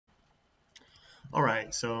All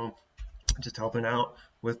right, so just helping out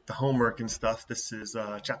with the homework and stuff. This is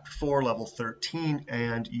chapter 4, level 13,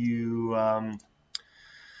 and you,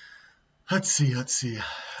 let's see.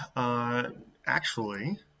 Uh,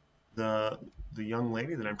 Actually, the the young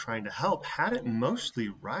lady that I'm trying to help had it mostly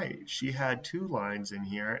right. She had 2 lines in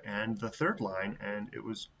here and the third line, and it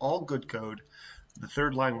was all good code. The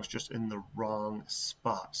third line was just in the wrong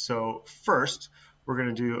spot. So first, we're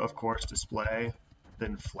going to do, of course, display,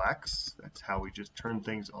 then flex. That's how we just turn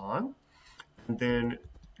things on. And then,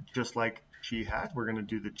 just like she had, we're going to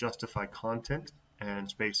do the justify content and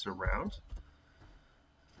space around.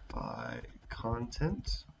 By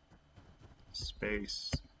content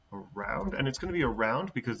space around, and it's going to be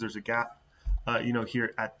around because there's a gap,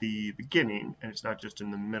 here at the beginning, and it's not just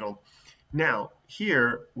in the middle. Now,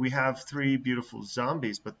 here we have 3 beautiful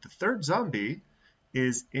zombies, but the third zombie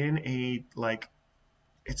is in a,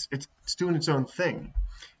 it's doing its own thing.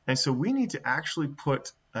 And so we need to actually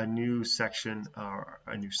put a new section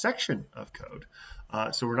of code.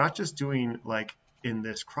 So we're not just doing like in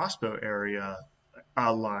this crossbow area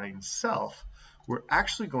a line self. We're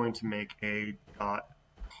actually going to make a dot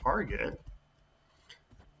target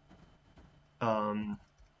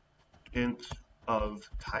int of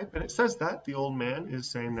type, and it says that the old man is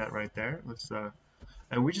saying that right there.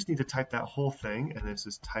 And we just need to type that whole thing, and this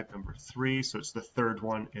is type number 3, so it's the third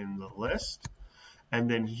one in the list. And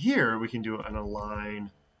then here we can do an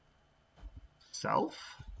align self,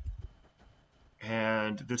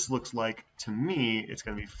 and this looks like, to me, it's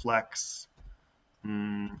going to be flex.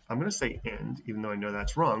 I'm going to say end, even though I know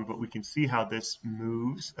that's wrong, but we can see how this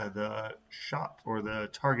moves the shot or the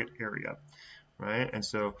target area, right? And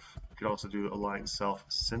so we could also do align self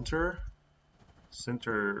center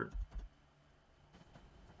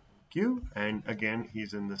Q, and again,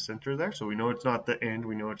 he's in the center there, so we know it's not the end,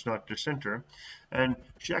 we know it's not the center. And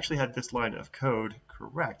she actually had this line of code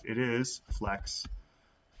correct. It is flex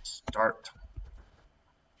start,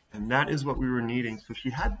 and that is what we were needing. So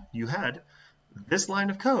you had this line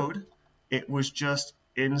of code. It was just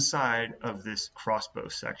inside of this crossbow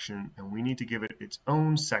section, and we need to give it its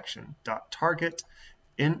own section. Dot target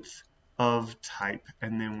inth of type,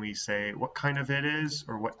 and then we say what kind of it is,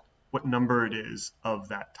 or what number it is of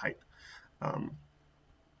that type.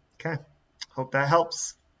 Okay, hope that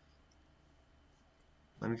helps.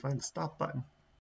 Let me find the stop button.